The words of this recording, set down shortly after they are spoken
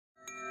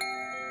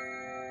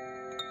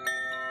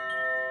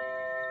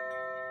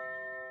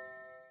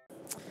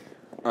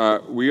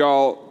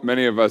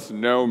Many of us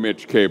know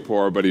Mitch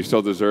Kapor, but he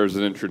still deserves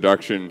an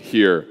introduction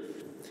here.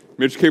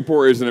 Mitch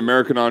Kapor is an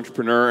American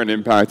entrepreneur and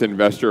impact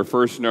investor,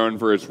 first known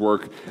for his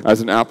work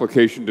as an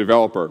application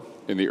developer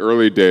in the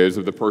early days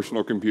of the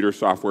personal computer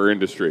software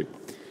industry.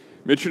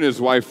 Mitch and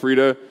his wife,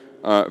 Frida,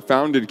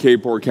 founded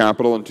Kapor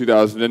Capital in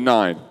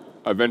 2009,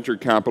 a venture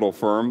capital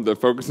firm that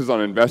focuses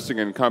on investing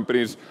in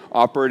companies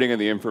operating in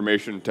the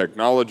information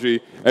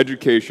technology,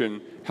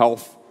 education,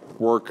 health,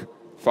 work,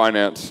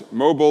 finance,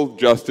 mobile,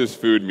 justice,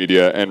 food,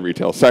 media, and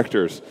retail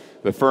sectors.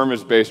 The firm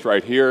is based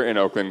right here in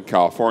Oakland,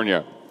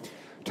 California.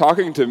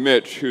 Talking to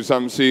Mitch, who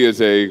some see as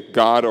a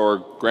god or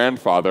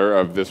grandfather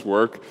of this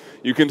work,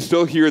 you can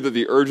still hear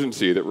the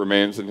urgency that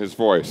remains in his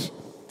voice.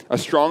 A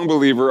strong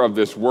believer of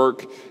this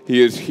work,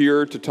 he is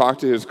here to talk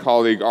to his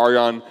colleague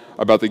Arjan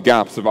about the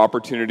gaps of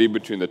opportunity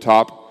between the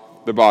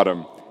top, the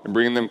bottom, and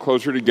bringing them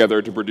closer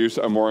together to produce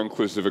a more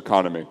inclusive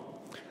economy.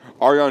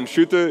 Arjan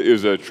Schütte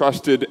is a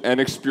trusted and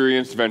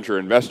experienced venture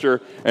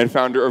investor and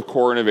founder of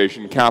Core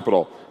Innovation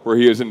Capital, where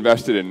he has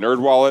invested in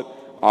NerdWallet,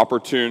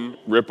 Opportune,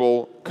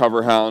 Ripple,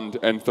 CoverHound,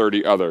 and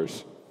 30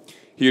 others.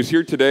 He is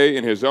here today,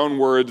 in his own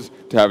words,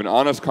 to have an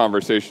honest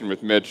conversation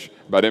with Mitch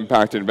about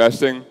impact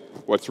investing,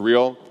 what's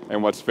real,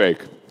 and what's fake.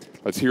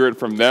 Let's hear it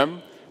from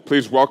them.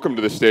 Please welcome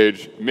to the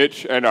stage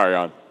Mitch and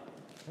Arjan.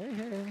 Hey,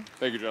 hey.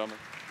 Thank you, gentlemen.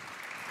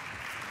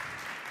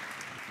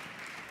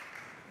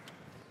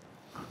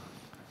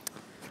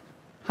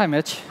 Hi,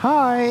 Mitch.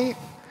 Hi.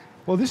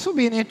 Well, this will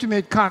be an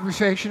intimate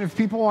conversation. If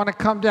people want to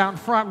come down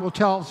front,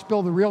 we'll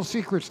spill the real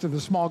secrets to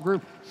the small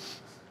group.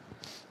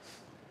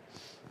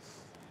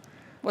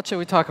 What should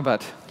we talk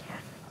about?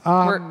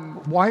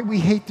 Why we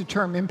hate the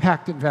term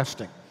impact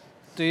investing.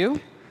 Do you?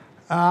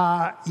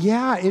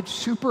 Yeah, it's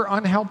super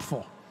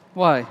unhelpful.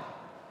 Why?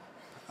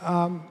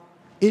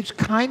 It's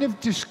kind of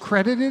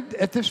discredited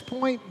at this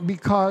point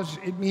because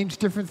it means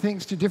different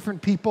things to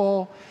different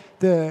people.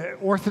 The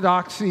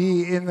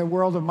orthodoxy in the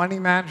world of money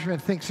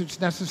management thinks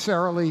it's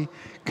necessarily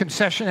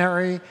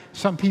concessionary.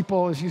 Some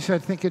people, as you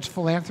said, think it's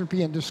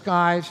philanthropy in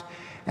disguise.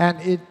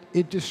 And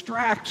it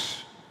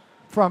distracts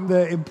from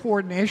the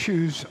important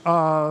issues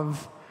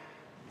of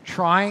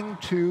trying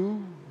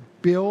to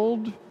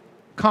build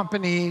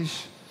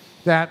companies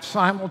that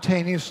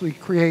simultaneously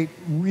create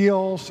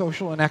real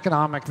social and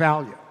economic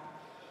value.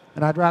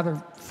 And I'd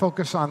rather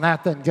focus on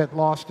that than get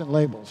lost in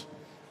labels.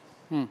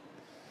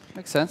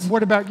 Makes sense.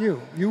 What about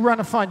you? You run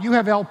a fund. You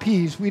have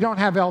LPs. We don't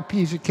have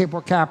LPs at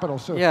Kapor Capital,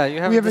 so yeah,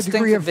 you have we have a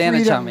degree of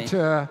freedom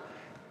to,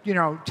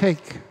 take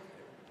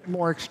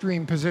more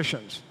extreme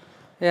positions.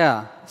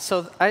 Yeah.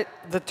 So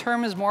the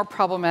term is more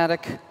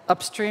problematic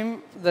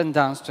upstream than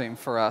downstream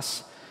for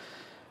us.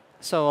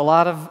 So a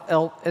lot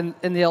of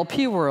in the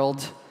LP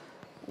world,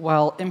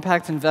 while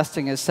impact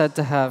investing is said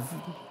to have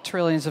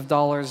trillions of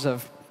dollars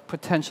of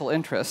potential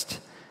interest,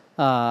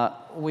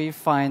 we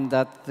find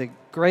that the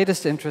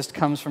greatest interest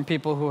comes from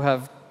people who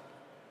have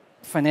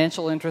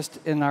financial interest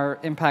in our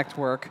impact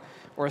work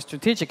or a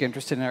strategic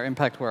interest in our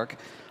impact work.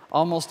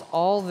 Almost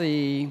all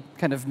the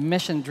kind of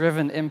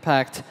mission-driven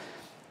impact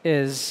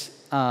is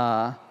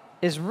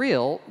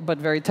real, but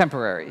very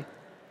temporary.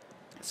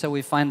 So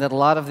we find that a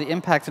lot of the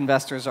impact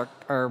investors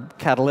are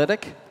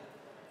catalytic.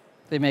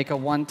 They make a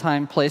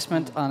one-time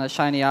placement on a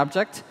shiny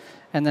object,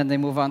 and then they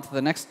move on to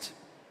the next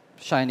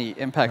shiny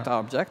impact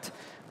object,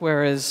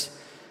 whereas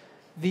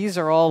these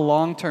are all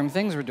long-term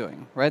things we're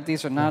doing, right?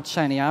 These are not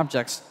shiny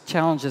objects,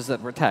 challenges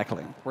that we're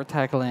tackling. We're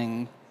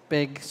tackling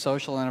big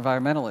social and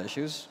environmental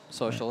issues,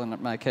 social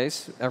in my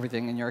case,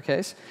 everything in your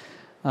case.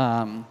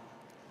 And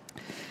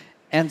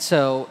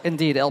so,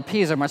 indeed,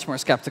 LPs are much more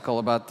skeptical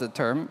about the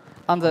term.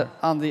 On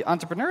the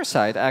entrepreneur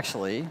side,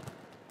 actually,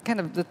 kind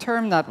of the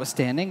term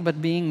notwithstanding,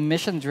 but being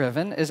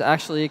mission-driven is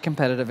actually a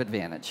competitive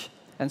advantage.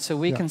 And so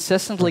we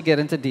consistently get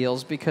into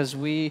deals because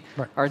we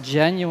are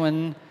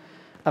genuine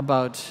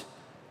about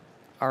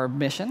our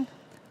mission,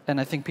 and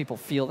I think people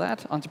feel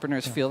that.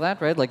 Entrepreneurs feel that,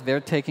 right? Like they're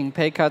taking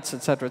pay cuts, et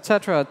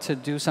cetera, to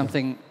do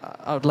something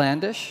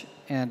outlandish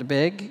and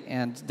big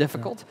and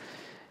difficult,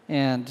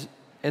 and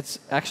it's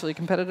actually a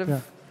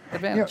competitive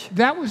advantage.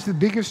 That was the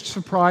biggest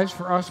surprise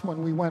for us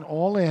when we went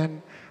all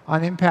in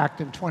on impact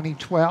in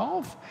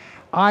 2012.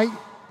 I,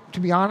 to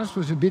be honest,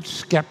 was a bit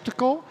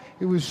skeptical.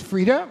 It was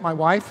Frida, my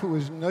wife, who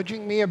was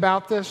nudging me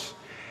about this,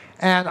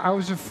 and I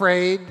was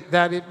afraid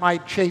that it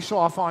might chase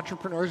off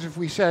entrepreneurs if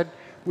we said,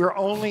 we're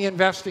only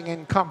investing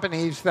in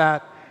companies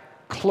that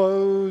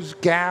close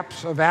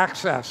gaps of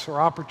access or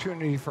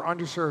opportunity for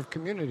underserved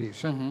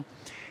communities. And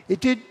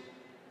it did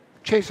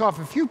chase off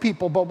a few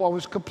people, but what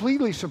was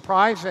completely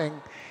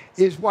surprising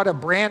is what a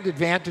brand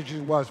advantage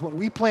it was. When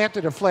we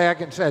planted a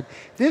flag and said,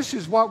 this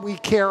is what we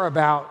care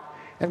about,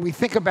 and we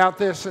think about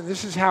this, and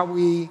this is how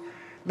we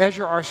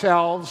measure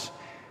ourselves,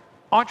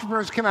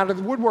 entrepreneurs came out of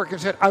the woodwork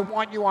and said, I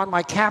want you on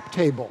my cap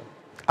table.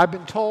 I've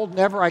been told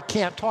never, I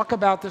can't talk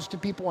about this to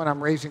people when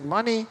I'm raising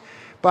money,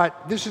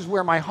 but this is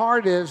where my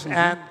heart is,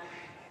 and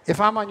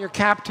if I'm on your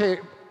cap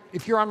table,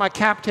 if you're on my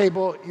cap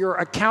table, you're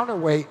a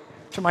counterweight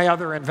to my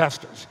other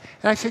investors.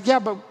 And I said, yeah,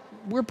 but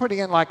we're putting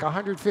in like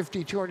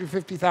 $150,000,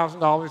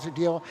 $250,000 a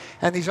deal,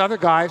 and these other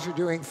guys are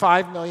doing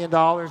 $5 million.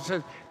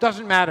 It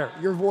doesn't matter.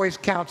 Your voice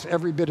counts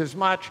every bit as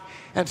much.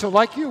 And so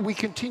like you, we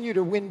continue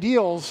to win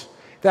deals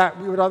that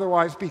we would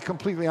otherwise be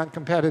completely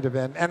uncompetitive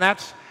in. And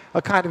that's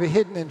a kind of a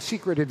hidden and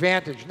secret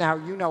advantage. Now,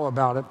 you know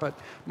about it, but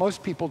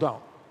most people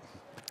don't.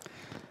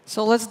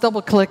 So let's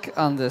double-click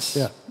on this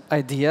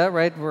idea,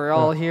 right? We're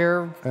all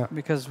here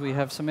because we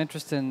have some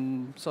interest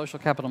in social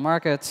capital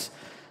markets.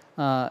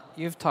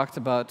 You've talked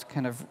about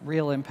kind of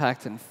real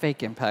impact and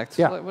fake impact.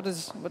 Yeah. What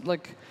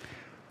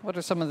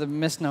are some of the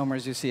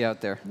misnomers you see out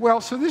there?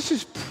 Well, so this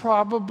is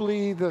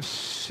probably the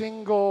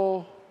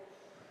single.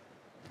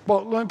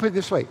 Well, let me put it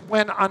this way.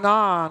 When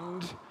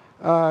Anand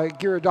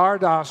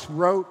Giridharadas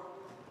wrote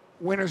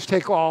Winners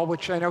Take All,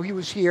 which I know he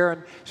was here,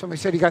 and somebody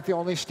said he got the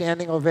only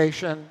standing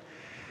ovation,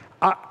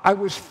 I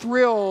was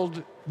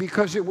thrilled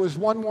because it was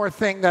one more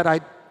thing that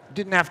I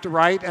didn't have to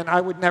write, and I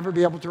would never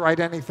be able to write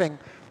anything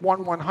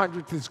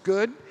 1/100th as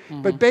good.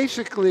 Mm-hmm. But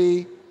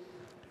basically,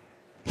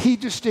 he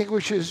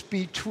distinguishes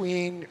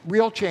between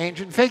real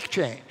change and fake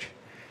change.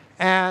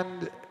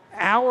 And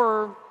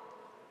our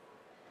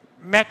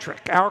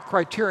metric, our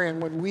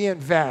criterion when we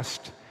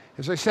invest,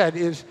 as I said,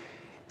 is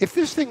if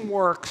this thing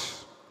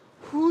works,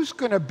 who's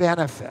going to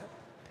benefit?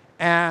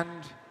 And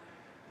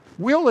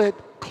will it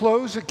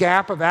close a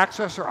gap of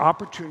access or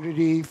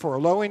opportunity for a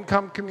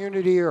low-income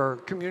community or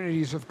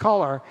communities of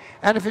color?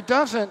 And if it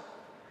doesn't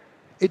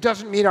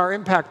meet our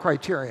impact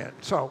criterion.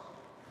 So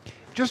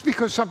just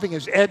because something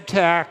is ed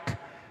tech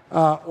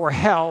or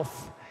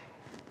health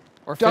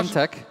or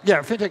fintech,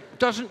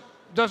 fintech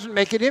doesn't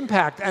make it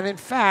impact. And in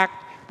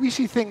fact, we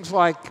see things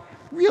like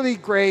really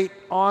great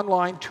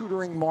online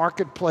tutoring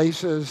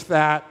marketplaces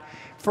that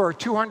for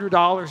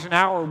 $200 an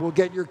hour will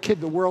get your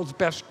kid the world's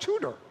best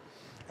tutor.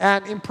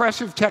 And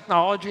impressive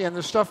technology, and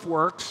the stuff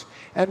works.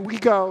 And we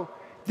go,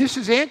 this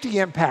is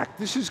anti-impact.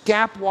 This is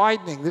gap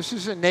widening. This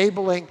is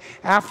enabling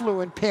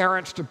affluent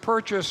parents to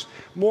purchase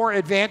more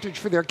advantage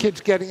for their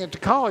kids getting into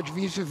college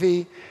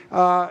vis-a-vis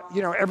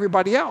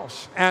everybody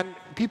else. And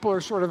people are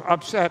sort of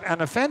upset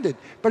and offended.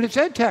 But it's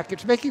ed tech.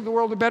 It's making the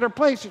world a better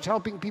place. It's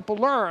helping people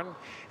learn.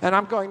 And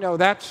I'm going, no,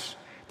 that's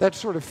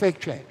sort of fake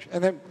change.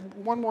 And then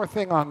one more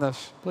thing on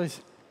this. Please.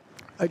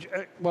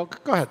 Well,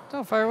 go ahead.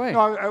 No, fire away.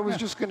 No, I was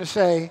just going to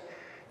say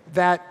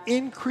that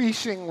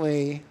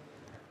increasingly,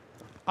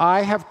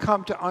 I have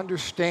come to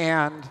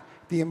understand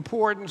the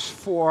importance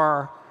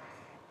for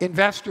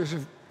investors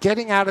of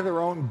getting out of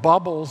their own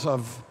bubbles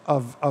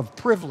of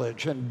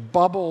privilege and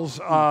bubbles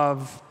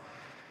of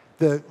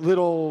the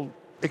little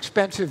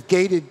expensive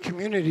gated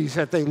communities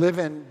that they live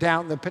in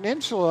down the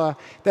peninsula,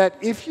 that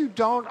if you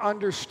don't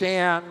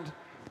understand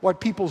what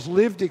people's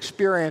lived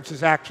experience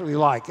is actually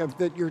like,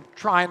 that you're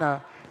trying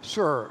to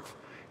serve,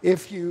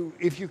 if you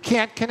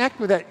can't connect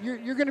with that,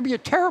 you're going to be a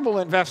terrible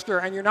investor,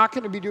 and you're not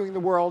going to be doing the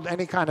world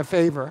any kind of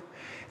favor.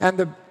 And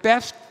the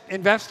best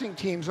investing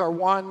teams are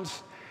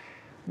ones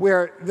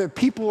where the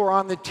people who are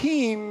on the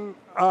team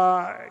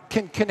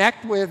can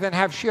connect with and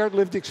have shared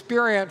lived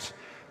experience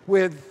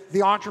with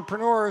the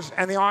entrepreneurs,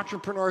 and the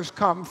entrepreneurs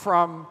come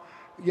from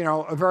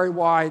a very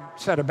wide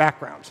set of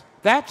backgrounds.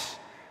 That's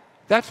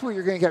where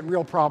you're going to get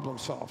real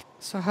problems solved.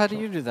 So how do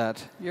you do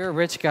that? You're a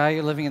rich guy.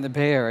 You're living in the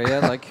Bay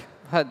Area.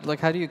 How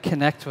do you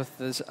connect with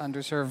these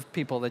underserved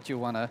people that you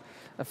want to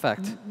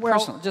affect?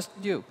 Well, just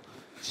you.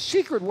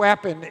 Secret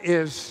weapon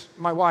is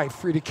my wife,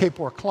 Frida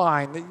Kapor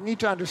Klein. You need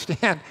to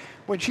understand,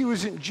 when she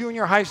was in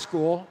junior high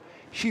school,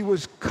 she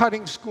was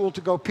cutting school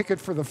to go picket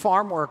for the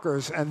farm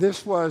workers, and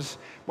this was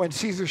when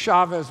Cesar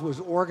Chavez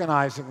was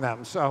organizing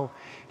them. So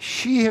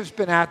she has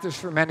been at this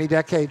for many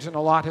decades, and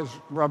a lot has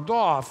rubbed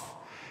off.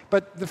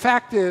 But the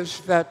fact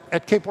is that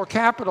at Kapor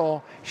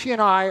Capital, she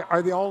and I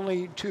are the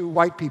only two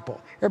white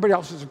people. Everybody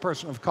else is a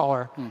person of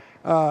color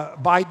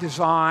by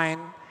design.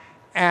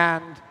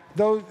 And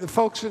though the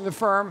folks in the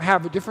firm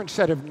have a different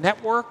set of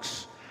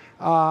networks,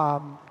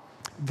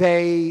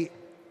 they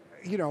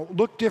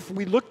look different.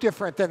 We look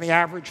different than the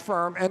average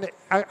firm. And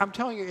I'm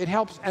telling you, it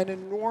helps an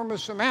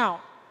enormous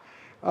amount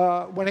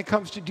when it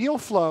comes to deal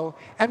flow.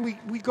 And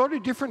we go to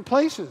different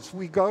places.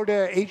 We go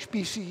to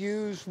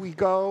HBCUs. We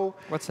go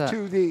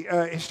to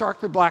the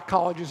historically black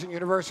colleges and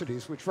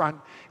universities, which run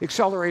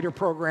accelerator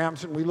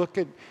programs, and we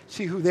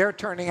see who they're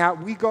turning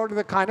out. We go to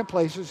the kind of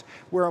places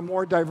where a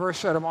more diverse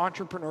set of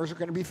entrepreneurs are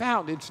going to be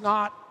found. It's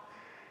not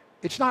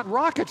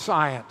rocket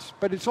science,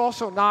 but it's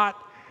also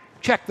not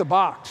check the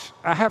box.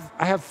 I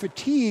have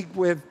fatigue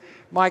with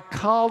my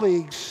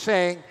colleagues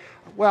saying,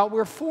 well,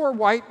 we're 4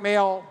 white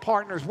male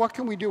partners. What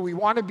can we do? We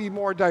want to be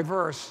more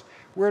diverse.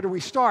 Where do we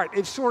start?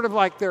 It's sort of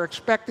like they're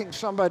expecting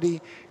somebody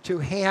to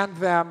hand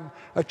them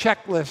a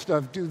checklist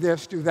of do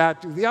this, do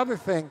that, do the other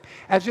thing,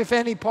 as if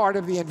any part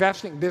of the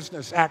investing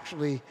business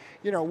actually,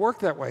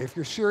 worked that way. If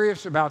you're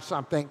serious about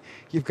something,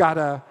 you've got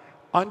to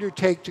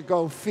undertake to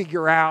go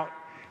figure out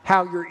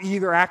how you're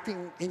either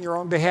acting in your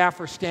own behalf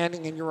or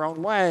standing in your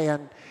own way.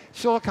 And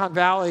Silicon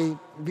Valley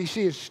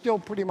VC is still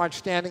pretty much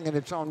standing in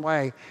its own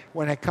way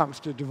when it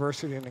comes to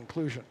diversity and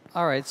inclusion.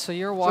 All right, so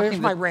you're walking. So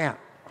here's my rant.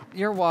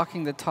 you're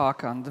walking the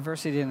talk on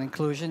diversity and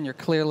inclusion. You're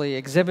clearly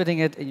exhibiting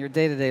it in your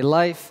day-to-day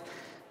life.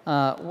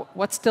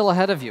 What's still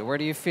ahead of you? Where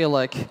do you feel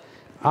like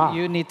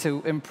you need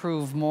to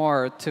improve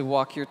more to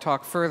walk your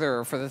talk further,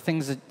 or for the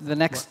things that, the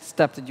next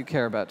step that you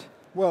care about?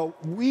 Well,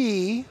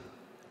 we,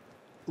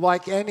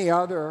 like any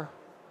other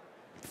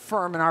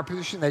firm in our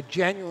position that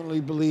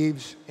genuinely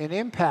believes in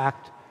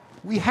impact,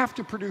 we have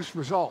to produce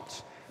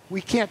results.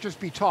 We can't just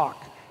be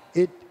talk.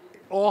 It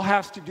all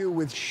has to do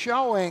with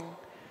showing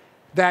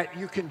that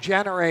you can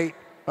generate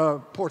a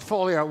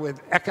portfolio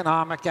with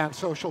economic and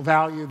social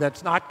value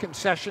that's not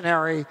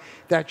concessionary,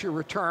 that your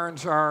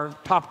returns are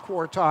top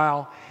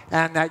quartile,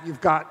 and that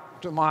you've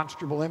got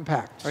demonstrable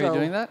impact. Are you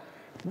doing that?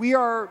 We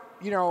are,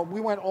 we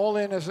went all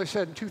in, as I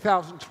said, in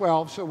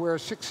 2012, so we're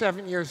 6,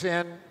 7 years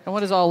in. And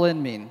what does all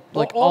in mean?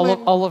 Well, Like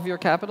all of your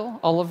capital?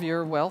 All of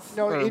your wealth?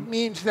 No, or? it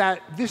means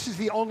that this is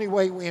the only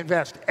way we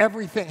invest.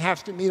 Everything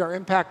has to meet our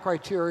impact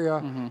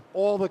criteria.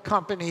 All the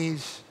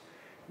companies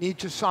need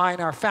to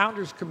sign our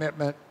founders'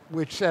 commitment,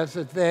 which says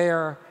that they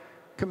are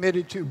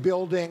committed to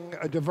building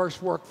a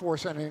diverse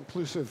workforce and an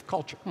inclusive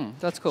culture.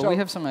 That's cool. So we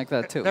have something like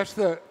that, too. That's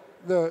the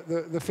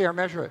fair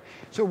measure.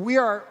 So we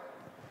are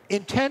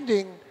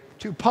intending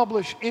to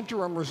publish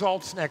interim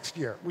results next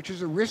year, which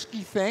is a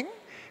risky thing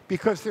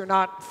because they're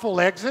not full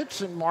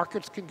exits and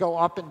markets can go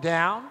up and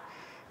down.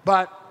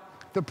 But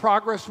the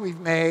progress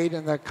we've made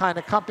and the kind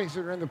of companies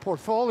that are in the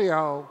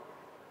portfolio,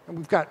 and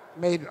we've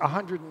made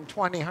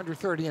 120,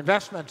 130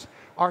 investments,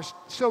 are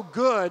so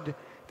good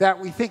that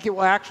we think it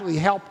will actually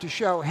help to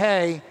show,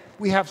 hey,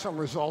 we have some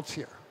results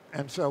here.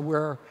 And so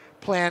we're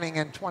planning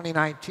in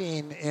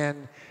 2019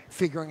 in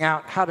figuring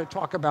out how to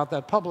talk about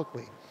that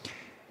publicly.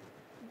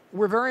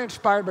 We're very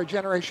inspired by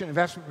Generation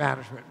Investment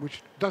Management,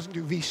 which doesn't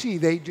do VC.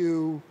 They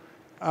do,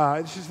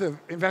 this is the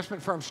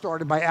investment firm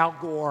started by Al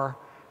Gore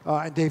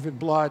and David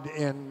Blood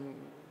in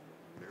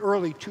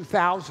early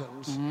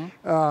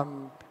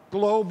 2000s.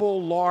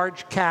 Global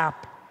large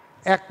cap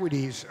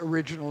equities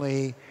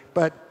originally,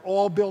 but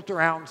all built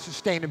around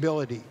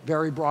sustainability,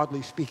 very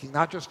broadly speaking,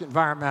 not just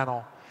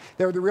environmental.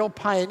 They were the real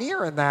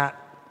pioneer in that.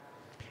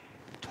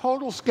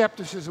 Total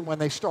skepticism when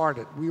they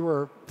started. We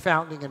were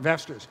founding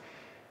investors.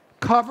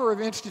 Cover of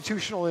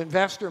Institutional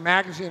Investor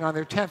magazine on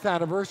their 10th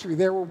anniversary,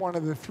 they were one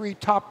of the 3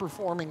 top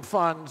performing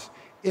funds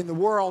in the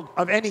world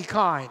of any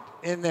kind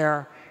in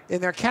their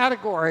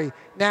category.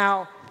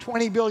 Now,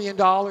 $20 billion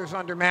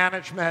under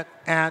management,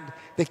 and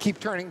they keep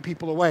turning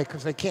people away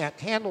because they can't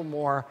handle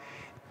more.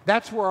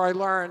 That's where I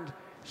learned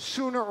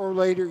sooner or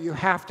later you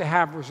have to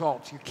have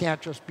results. You can't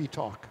just be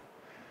talk.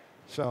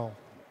 So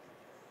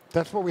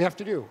that's what we have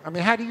to do. I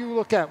mean, how do you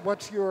look at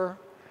what's you're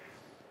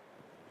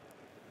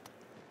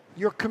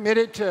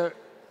committed to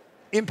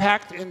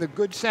impact in the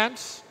good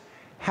sense.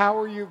 How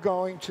are you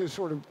going to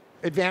sort of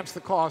advance the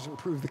cause and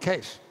prove the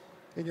case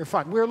in your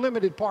fund? We're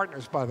limited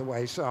partners, by the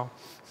way, so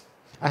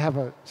I have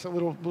a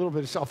little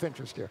bit of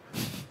self-interest here.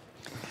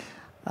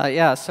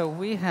 Yeah, so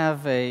we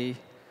have a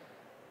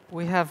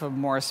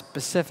more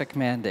specific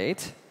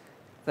mandate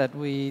that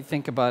we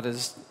think about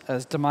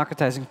as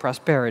democratizing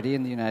prosperity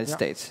in the United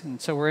States.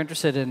 And so we're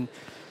interested in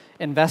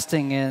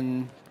investing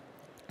in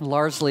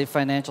largely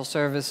financial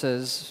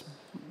services,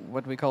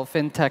 what we call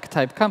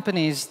fintech-type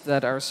companies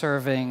that are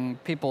serving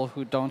people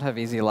who don't have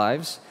easy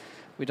lives.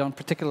 We don't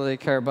particularly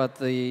care about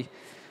the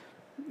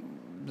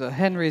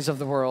Henrys of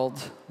the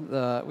world.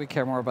 We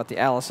care more about the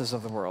Alices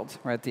of the world,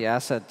 right? The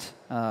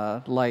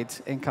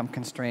asset-light,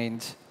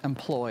 income-constrained,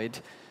 employed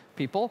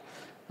people.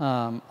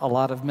 A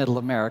lot of Middle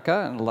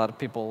America and a lot of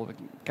people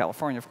in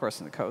California, of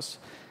course, on the coast.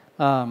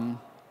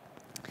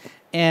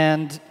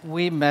 And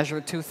we measure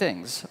 2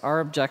 things. Our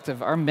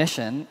objective, our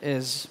mission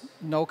is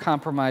no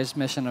compromise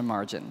mission and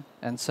margin.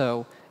 And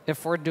so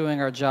if we're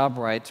doing our job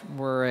right,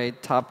 we're a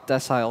top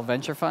decile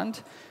venture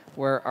fund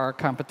where our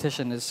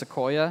competition is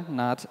Sequoia,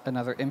 not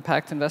another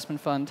impact investment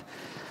fund.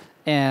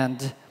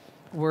 And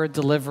we're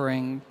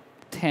delivering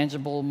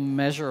tangible,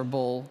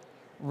 measurable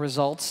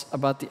results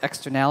about the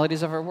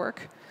externalities of our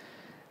work.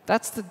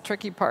 That's the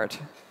tricky part,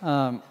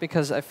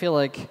 because I feel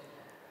like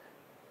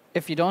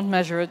if you don't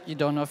measure it, you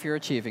don't know if you're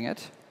achieving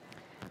it.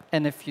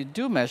 And if you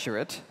do measure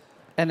it,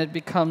 and it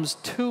becomes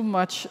too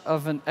much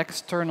of an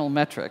external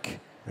metric,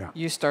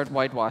 you start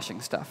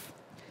whitewashing stuff.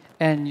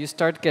 And you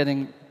start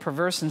getting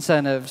perverse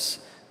incentives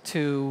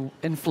to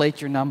inflate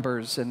your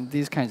numbers and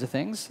these kinds of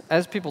things,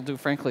 as people do,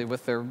 frankly,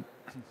 with their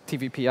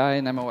TVPI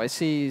and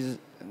MOICs,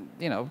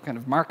 kind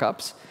of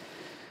markups.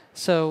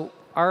 So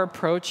our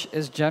approach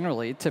is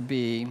generally to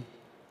be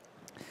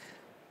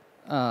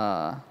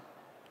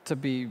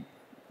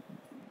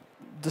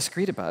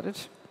discreet about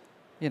it.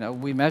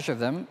 We measure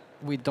them.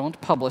 We don't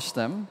publish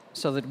them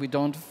so that we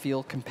don't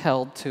feel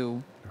compelled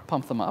to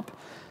pump them up.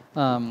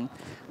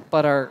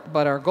 But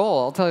our goal,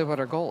 I'll tell you what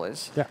our goal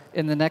is.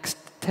 In the next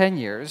 10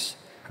 years,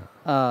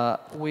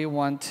 we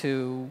want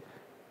to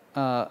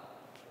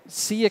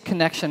see a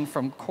connection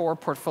from core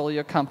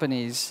portfolio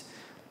companies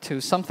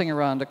to something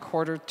around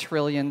 $250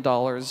 billion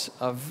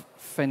of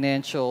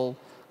financial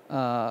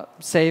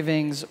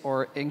savings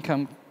or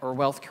income or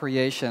wealth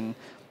creation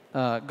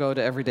go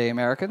to everyday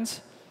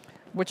Americans,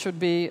 which would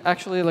be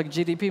actually like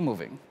GDP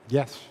moving.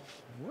 Yes.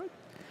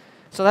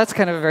 So that's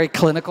kind of a very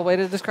clinical way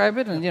to describe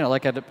it. And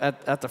like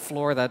at the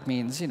floor, that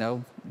means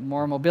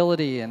more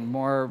mobility and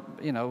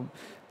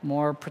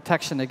more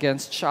protection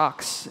against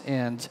shocks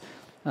and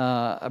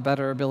a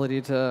better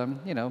ability to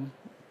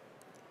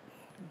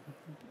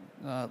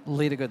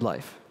lead a good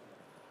life.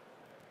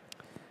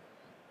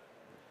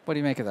 What do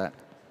you make of that?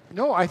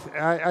 No, I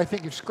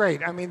think it's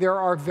great. I mean, there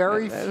are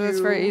very few. It's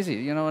very easy.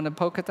 You want to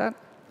poke at that?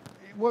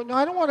 Well, no,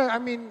 I don't want to. I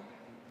mean,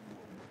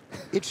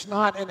 it's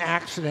not an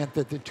accident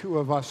that the two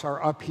of us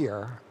are up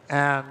here.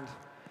 And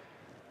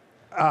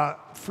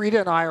Frida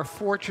and I are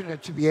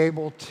fortunate to be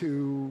able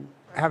to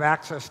have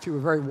access to a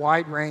very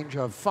wide range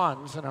of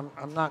funds. And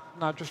I'm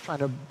not just trying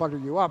to butter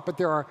you up, but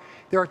there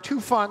are two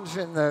funds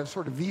in the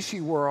sort of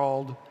VC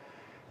world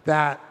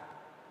that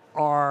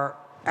are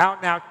out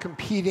and out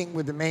competing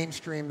with the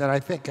mainstream that I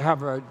think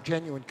have a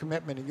genuine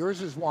commitment. And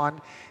yours is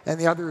one, and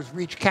the other is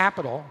Mitch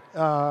Kapor,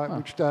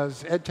 which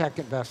does edtech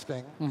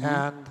investing.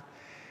 And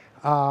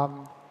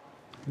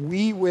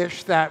we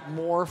wish that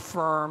more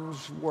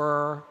firms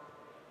were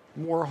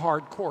more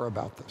hardcore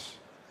about this.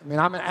 I mean,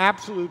 I'm an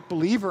absolute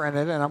believer in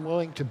it, and I'm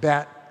willing to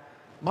bet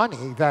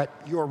money that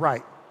you're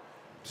right.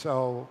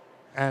 So,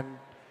 and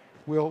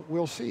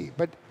we'll see.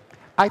 But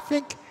I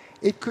think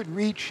it could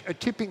reach a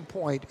tipping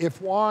point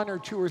if one or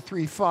two or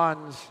three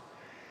funds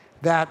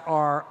that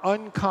are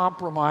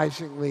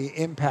uncompromisingly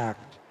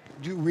impact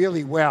do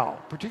really well,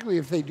 particularly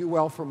if they do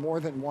well for more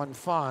than one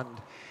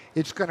fund.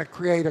 It's going to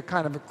create a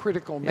kind of a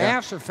critical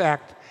mass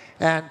effect,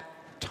 and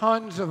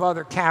tons of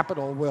other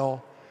capital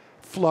will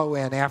flow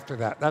in after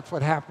that. That's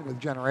what happened with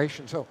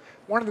Generation. So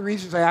one of the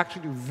reasons I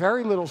actually do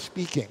very little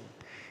speaking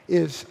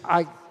is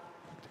I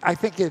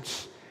think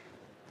it's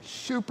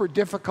super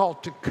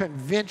difficult to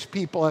convince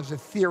people as a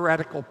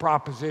theoretical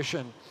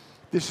proposition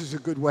this is a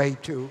good way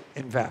to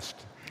invest.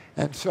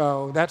 And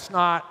so that's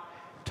not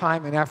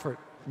time and effort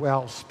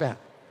well spent.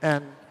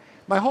 And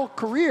my whole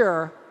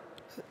career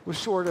was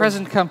sort of...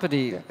 Present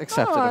company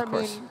accepted, of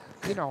course.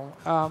 Mean,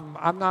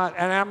 I'm not,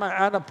 and I'm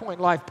at a point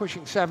in life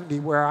pushing 70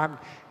 where I'm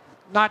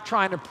not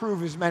trying to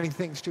prove as many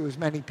things to as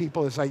many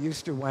people as I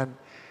used to when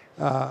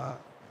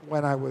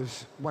I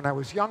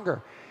was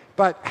younger.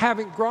 But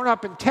having grown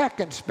up in tech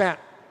and spent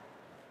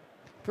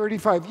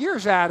 35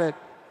 years at it,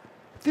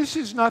 this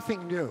is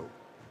nothing new.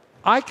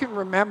 I can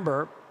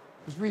remember,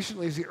 as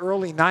recently as the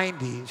early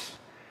 90s,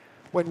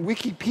 when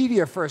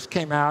Wikipedia first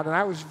came out, and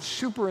I was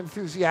super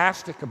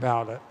enthusiastic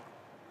about it,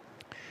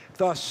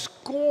 the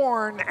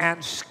scorn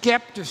and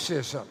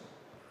skepticism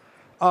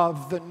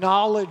of the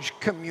knowledge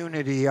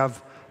community,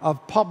 of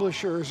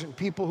publishers and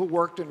people who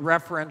worked in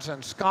reference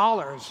and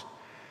scholars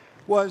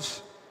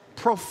was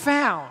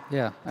profound.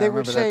 Yeah, they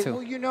would say,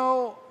 well,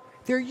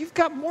 you've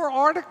got more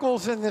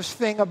articles in this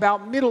thing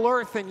about Middle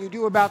Earth than you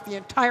do about the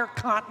entire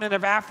continent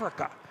of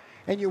Africa.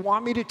 And you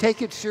want me to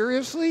take it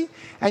seriously?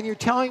 And you're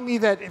telling me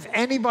that if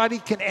anybody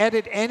can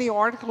edit any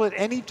article at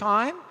any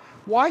time,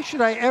 why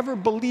should I ever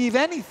believe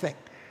anything?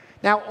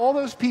 Now, all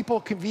those people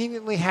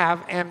conveniently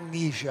have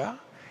amnesia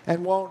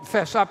and won't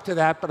fess up to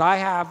that, but I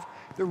have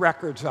the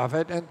records of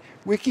it. And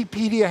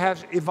Wikipedia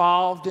has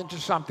evolved into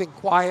something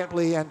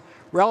quietly and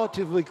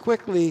relatively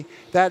quickly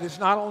that is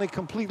not only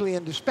completely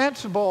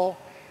indispensable,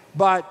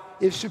 but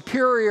is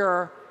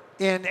superior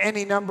in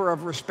any number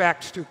of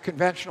respects to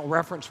conventional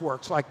reference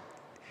works. Like,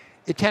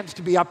 it tends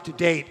to be up to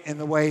date in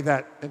the way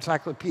that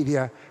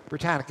Encyclopedia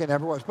Britannica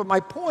never was. But my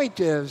point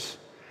is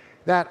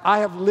that I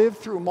have lived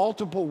through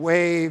multiple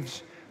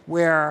waves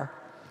where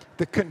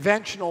the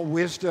conventional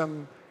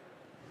wisdom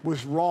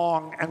was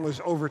wrong and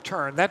was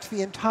overturned. That's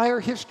the entire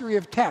history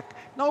of tech.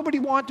 Nobody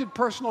wanted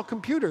personal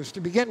computers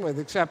to begin with,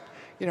 except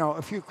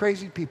a few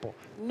crazy people.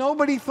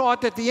 Nobody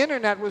thought that the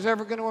internet was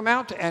ever going to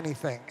amount to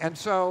anything. And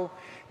so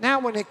now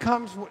when it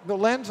comes, the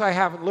lens I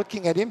have in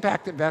looking at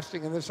impact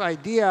investing and this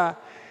idea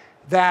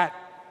that,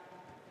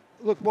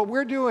 look, what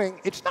we're doing,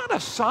 it's not a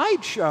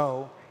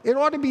sideshow. It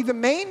ought to be the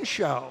main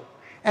show.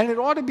 And it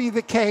ought to be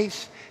the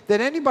case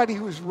that anybody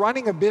who's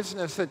running a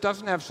business that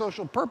doesn't have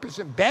social purpose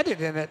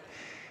embedded in it,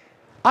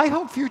 I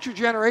hope future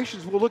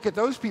generations will look at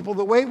those people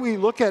the way we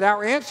look at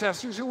our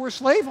ancestors who were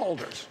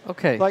slaveholders.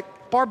 Okay.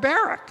 Like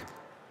barbaric.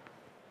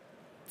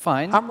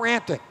 Fine. I'm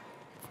ranting.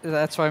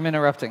 That's why I'm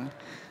interrupting.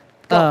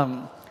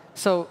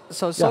 So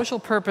social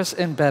purpose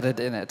embedded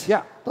in it.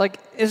 Yeah. Like,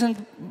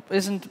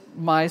 isn't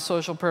my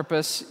social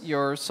purpose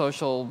your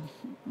social,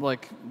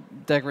 like,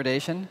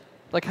 degradation?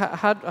 Like,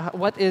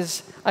 what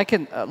is, I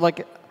can,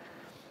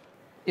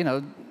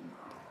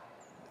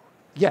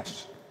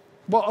 Yes.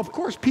 Well, of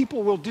course,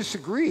 people will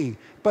disagree,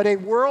 but a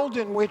world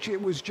in which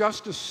it was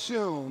just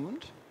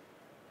assumed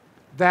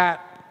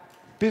that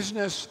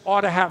business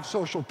ought to have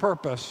social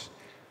purpose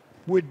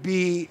would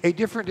be a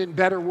different and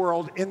better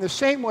world, in the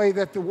same way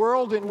that the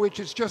world in which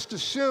it's just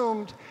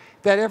assumed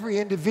that every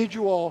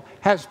individual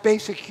has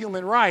basic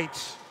human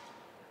rights,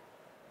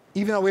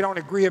 even though we don't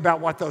agree about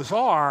what those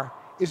are,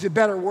 is a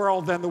better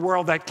world than the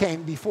world that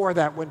came before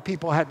that when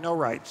people had no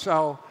rights.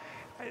 So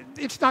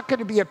it's not going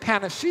to be a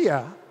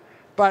panacea,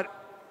 but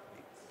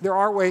there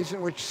are ways in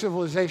which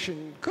civilization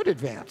could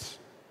advance.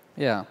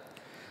 Yeah.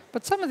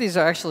 But some of these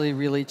are actually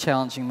really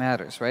challenging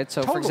matters, right?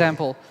 So, Totally. for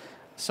example,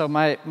 so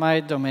my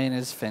domain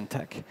is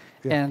fintech.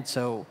 Yeah. And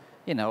so,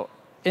 you know,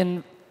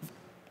 in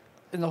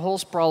the whole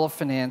sprawl of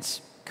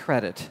finance,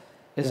 credit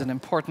is an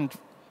important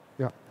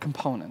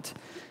component.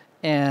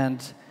 And,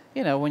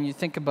 you know, when you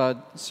think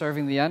about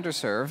serving the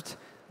underserved,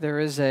 there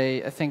is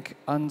I think,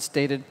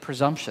 unstated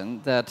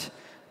presumption that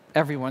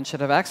everyone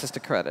should have access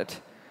to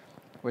credit,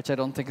 which I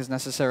don't think is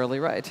necessarily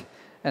right.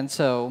 And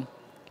so,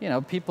 you know,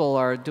 people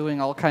are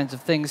doing all kinds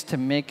of things to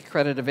make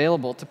credit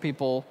available to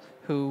people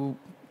who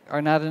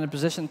are not in a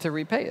position to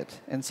repay it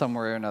in some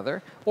way or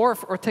another,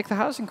 or take the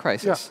housing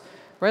crisis,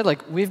 right? Like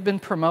we've been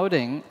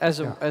promoting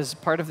as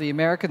part of the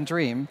American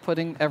dream,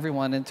 putting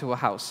everyone into a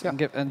house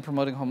and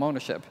promoting home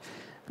ownership.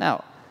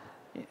 Now,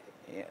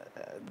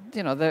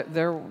 you know,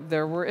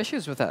 there were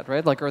issues with that,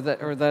 right? Like, or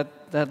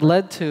that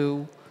led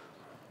to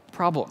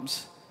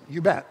problems.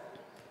 You bet.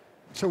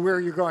 So where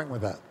are you going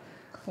with that?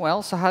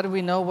 Well, so how do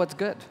we know what's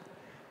good?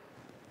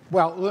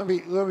 Well, let me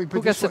put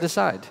Who gets to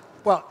decide?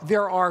 Well,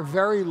 there are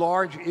very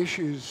large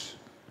issues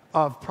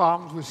of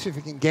problems with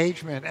civic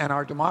engagement and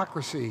our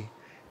democracy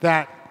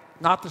that,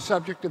 not the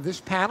subject of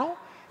this panel,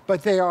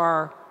 but they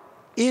are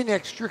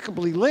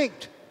inextricably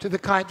linked to the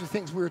kinds of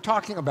things we were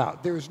talking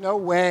about. There is no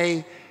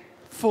way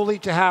fully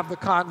to have the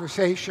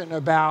conversation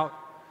about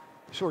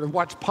sort of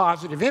what's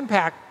positive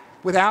impact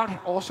without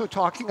also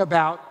talking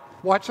about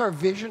what's our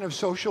vision of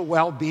social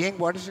well-being,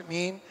 what does it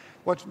mean,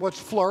 what's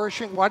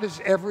flourishing, what is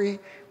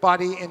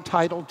everybody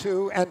entitled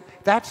to, and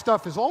that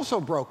stuff is also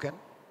broken,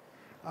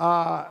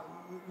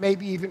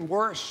 maybe even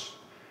worse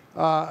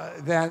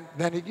than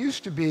it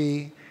used to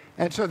be.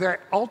 And so they're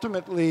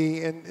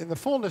ultimately, in the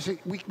fullness,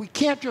 we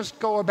can't just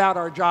go about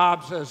our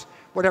jobs as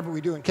whatever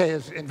we do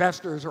as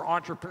investors or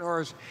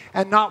entrepreneurs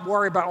and not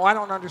worry about, oh, I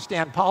don't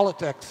understand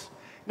politics.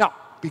 No,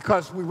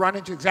 because we run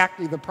into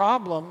exactly the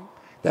problem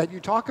that you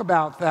talk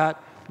about,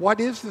 that what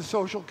is the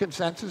social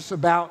consensus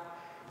about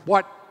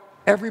what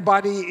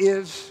everybody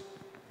is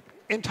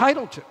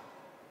entitled to?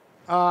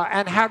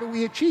 And how do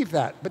we achieve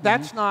that? But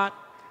that's not,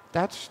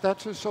 that's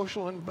a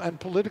social and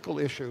political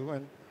issue,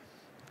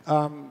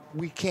 and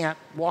we can't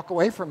walk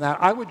away from that.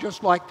 I would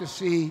just like to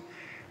see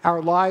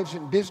our lives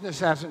in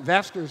business as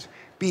investors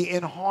be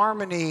in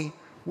harmony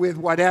with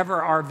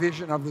whatever our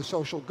vision of the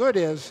social good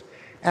is,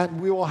 and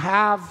we will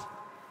have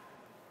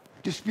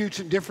disputes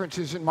and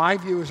differences. In my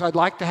view, is I'd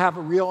like to have a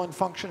real and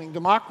functioning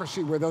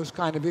democracy where those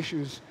kind of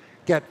issues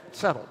get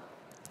settled.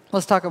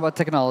 Let's talk about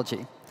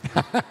technology.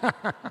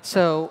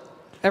 So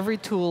every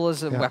tool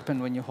is a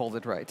weapon when you hold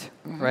it right,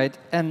 right?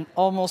 And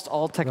almost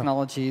all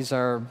technologies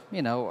are,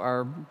 you know,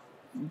 are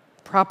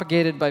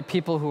propagated by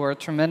people who are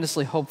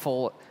tremendously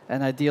hopeful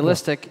and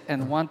idealistic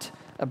and want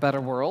a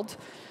better world,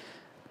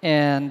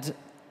 and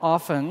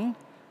often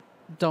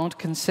don't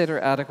consider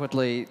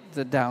adequately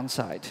the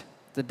downside,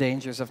 the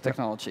dangers of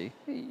technology.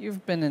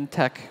 You've been in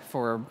tech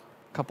for a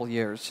couple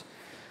years.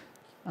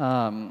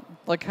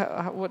 Like,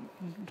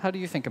 how do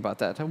you think about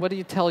that? What do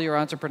you tell your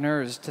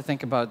entrepreneurs to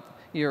think about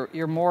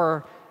your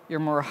more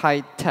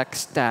high-tech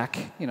stack,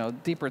 you know,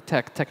 deeper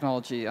tech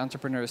technology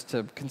entrepreneurs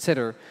to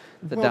consider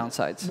the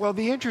downsides? Well,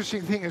 the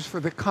interesting thing is, for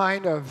the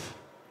kind of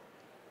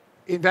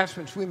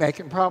investments we make,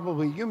 and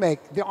probably you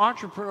make, the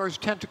entrepreneurs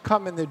tend to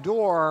come in the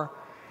door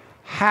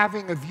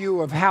having a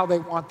view of how they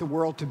want the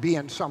world to be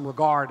in some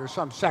regard, or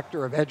some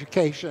sector of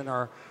education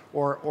or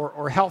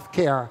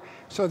healthcare.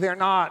 So they're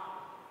not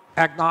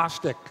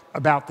agnostic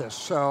about this.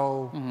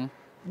 So,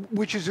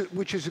 which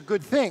is a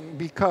good thing,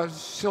 because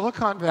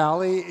Silicon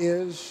Valley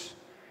is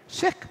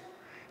sick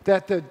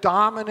that the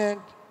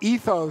dominant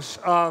ethos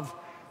of,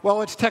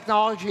 well, it's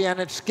technology and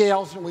it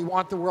scales and we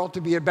want the world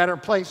to be a better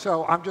place,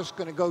 so I'm just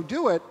going to go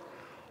do it.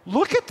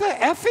 Look at the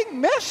effing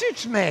mess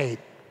it's made.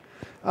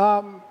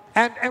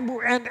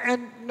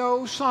 And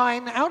no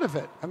sign out of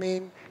it. I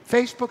mean,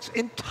 Facebook's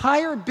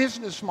entire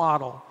business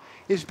model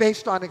is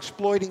based on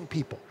exploiting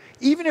people.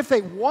 Even if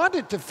they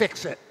wanted to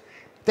fix it,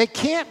 they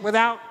can't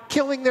without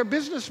killing their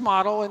business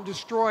model and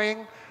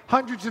destroying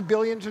hundreds of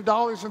billions of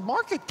dollars of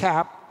market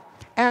cap.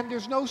 And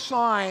there's no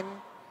sign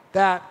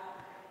that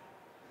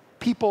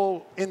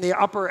people in the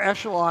upper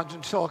echelons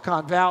in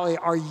Silicon Valley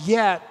are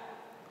yet,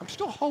 I'm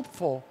still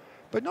hopeful,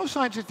 but no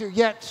signs that they're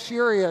yet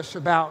serious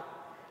about,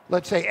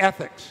 let's say,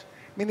 ethics.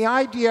 I mean, the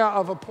idea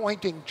of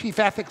appointing chief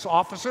ethics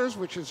officers,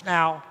 which is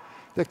now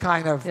the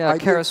kind of... Yeah,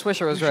 Kara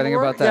Swisher was writing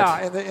about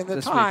that in the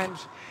this Times.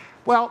 week.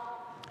 Well,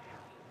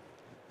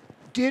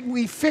 did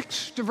we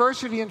fix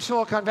diversity in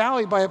Silicon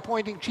Valley by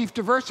appointing chief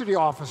diversity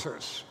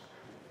officers?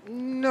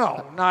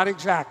 No, not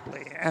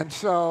exactly. And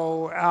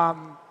so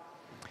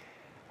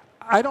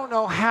I don't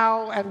know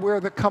how and where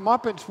the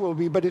comeuppance will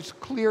be, but it's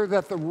clear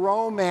that the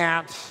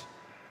romance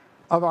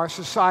of our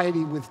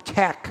society with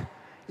tech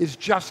is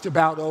just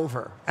about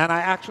over. And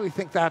I actually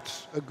think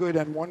that's a good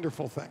and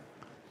wonderful thing.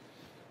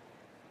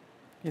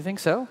 You think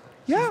so?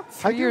 Yeah.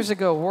 3 years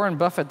ago, Warren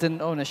Buffett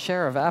didn't own a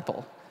share of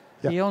Apple.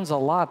 Yeah. He owns a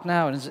lot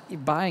now and is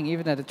buying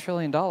even at $1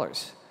 trillion.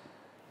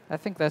 I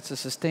think that's a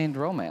sustained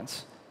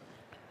romance.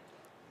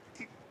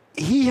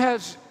 he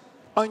has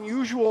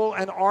unusual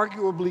and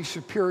arguably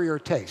superior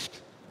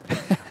taste.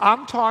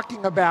 I'm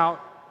talking about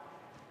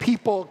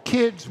people,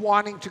 kids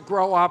wanting to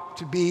grow up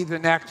to be the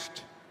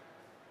next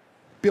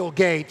Bill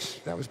Gates,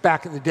 that was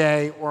back in the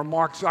day, or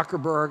Mark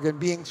Zuckerberg, and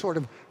being sort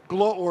of,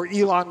 or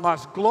Elon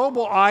Musk,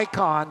 global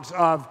icons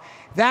of,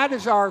 that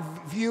is our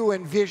view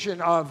and vision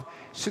of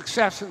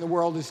success in the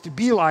world, is to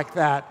be like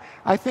that.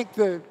 I think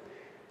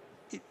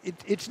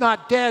it's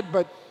not dead,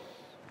 but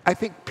I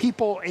think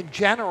people in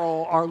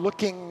general are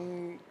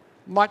looking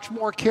much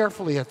more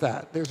carefully at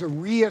that. There's a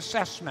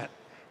reassessment,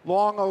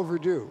 long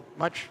overdue,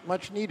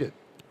 much needed.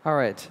 All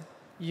right.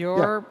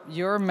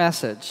 Your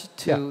message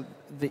to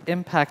the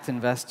impact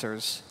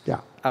investors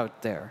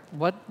out there,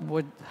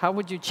 how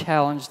would you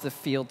challenge the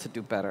field to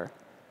do better?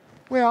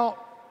 Well,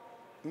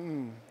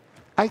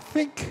 I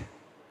think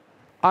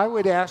I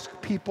would ask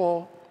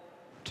people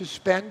to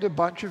spend a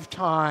bunch of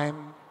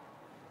time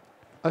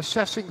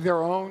assessing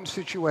their own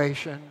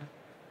situation,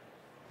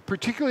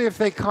 particularly if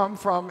they come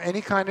from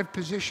any kind of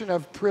position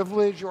of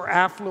privilege or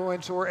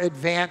affluence or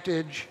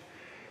advantage,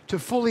 to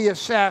fully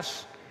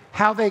assess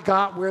how they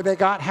got where they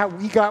got, how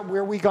we got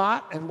where we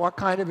got, and what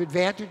kind of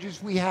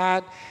advantages we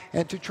had,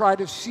 and to try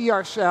to see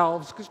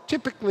ourselves, because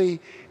typically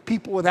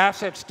people with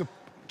assets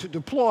to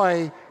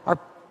deploy are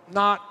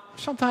not,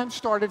 sometimes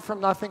started from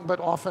nothing,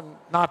 but often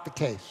not the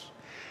case.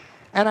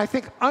 And I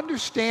think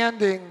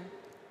understanding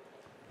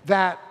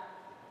that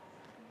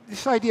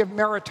this idea of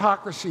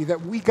meritocracy,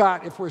 that we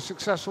got, if we're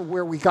successful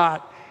where we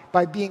got,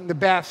 by being the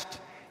best,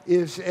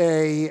 is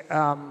a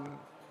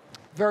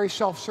very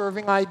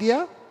self-serving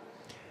idea.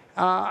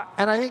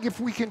 And I think if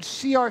we can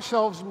see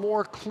ourselves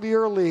more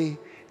clearly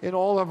in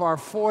all of our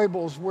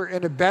foibles, we're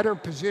in a better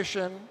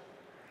position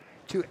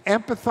to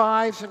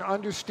empathize and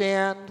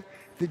understand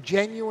the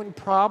genuine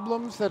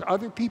problems that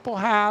other people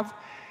have,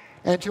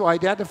 and to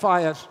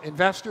identify as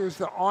investors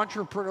the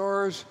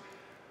entrepreneurs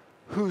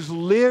whose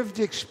lived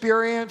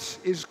experience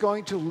is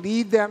going to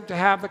lead them to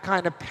have the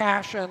kind of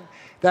passion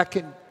that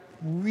can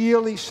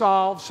really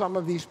solve some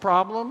of these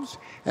problems,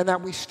 and that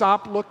we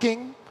stop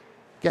looking,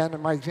 again,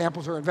 my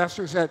examples are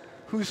investors, at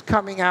who's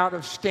coming out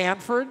of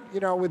Stanford,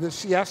 with a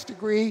CS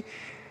degree.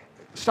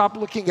 Stop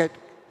looking at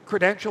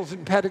credentials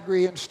and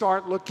pedigree and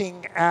start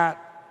looking at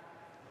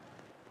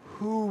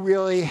who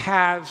really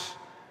has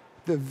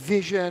the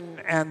vision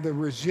and the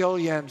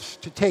resilience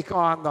to take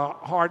on the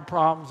hard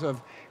problems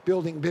of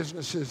building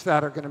businesses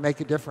that are going to make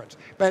a difference.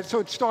 But so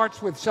it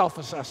starts with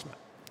self-assessment.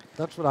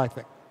 That's what I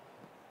think.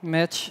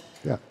 Mitch,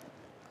 yeah.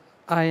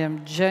 I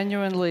am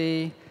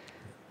genuinely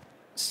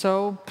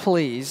so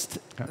pleased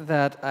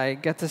that I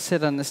get to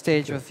sit on the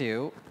stage with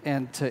you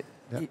and to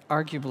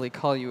arguably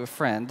call you a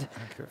friend.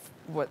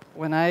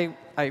 When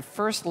I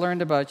first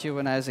learned about you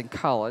when I was in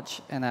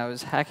college, and I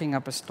was hacking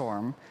up a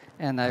storm,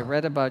 and I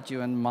read about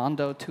you in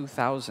Mondo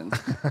 2000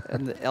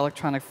 and the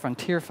Electronic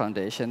Frontier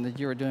Foundation that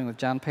you were doing with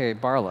John Perry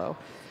Barlow.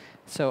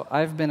 So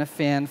I've been a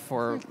fan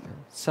for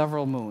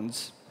several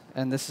moons,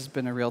 and this has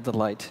been a real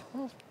delight.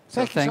 Well,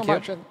 thank you so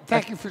much, and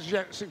thank you for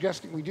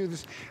suggesting we do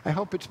this. I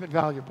hope it's been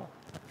valuable.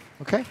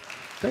 Okay?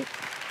 Great.